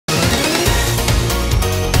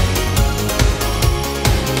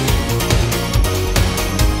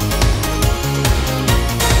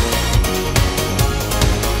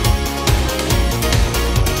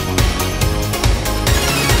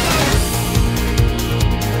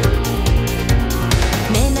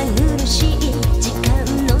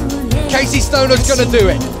Casey Stoner's going to do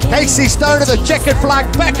it. Casey Stoner, the checkered flag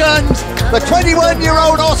beckons. The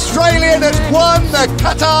 21-year-old Australian has won the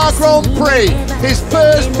Qatar Grand Prix. His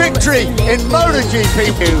first victory in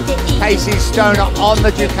MotoGP. Casey Stoner on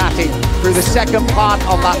the Ducati through the second part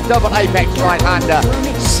of that double apex right-hander.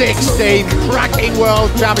 16 cracking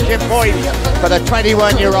World Championship points for the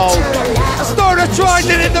 21-year-old. Stoner tried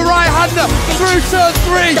it in the right-hander through turn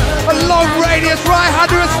 3. A long radius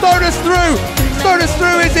right-hander and Stoner's through. Stoner's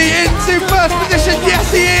through. Is he into first position?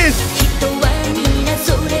 Yes, he is.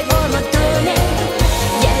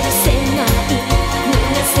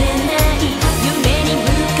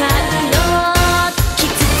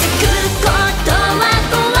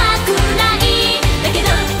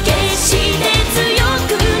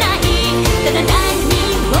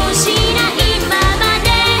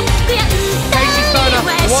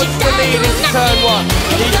 Wants to lead into turn 1.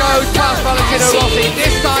 He goes past Valentino Rossi,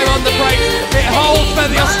 this time on the brakes. It holds for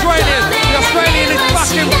the Australian. The Australian is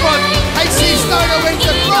back in front. Casey Stoner wins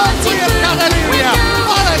the Grand Prix of Catalunya.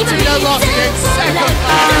 Valentino Rossi in second.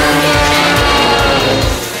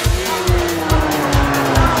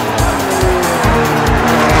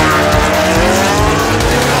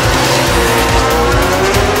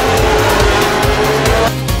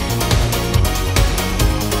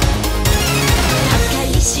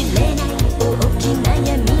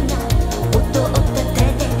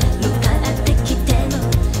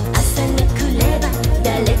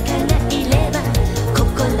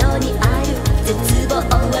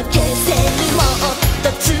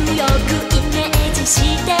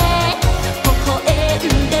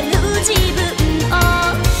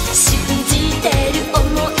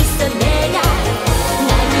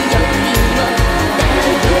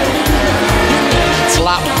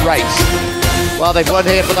 Race. Well, they've won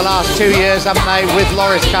here for the last 2 years, haven't they, with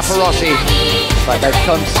Loris Capirossi. But they've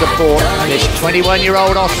come to support this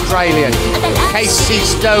 21-year-old Australian. Casey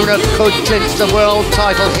Stoner could clinch the world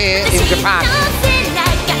title here in Japan.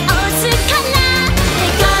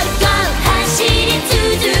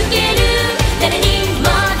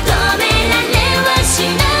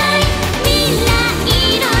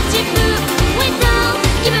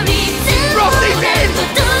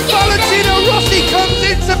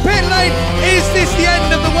 Pit lane. Is this the end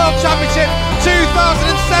of the World Championship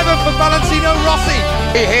 2007 for Valentino Rossi?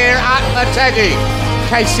 Here at Motegi,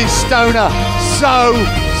 Casey Stoner so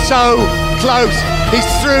close. He's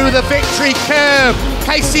through the victory curve.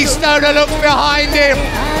 Casey Stoner looks behind him.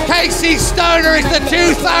 Casey Stoner is the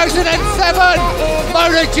 2007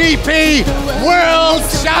 MotoGP World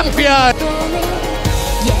Champion.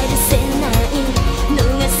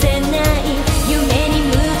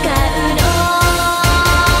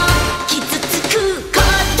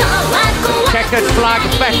 Checkered flag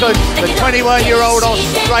beckons the 21-year-old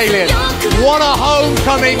Australian. What a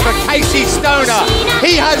homecoming for Casey Stoner.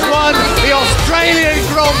 He has won the Australian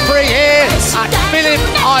Grand Prix here at Phillip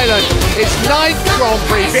Island. His 9th Grand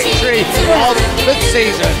Prix victory of the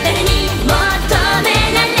season.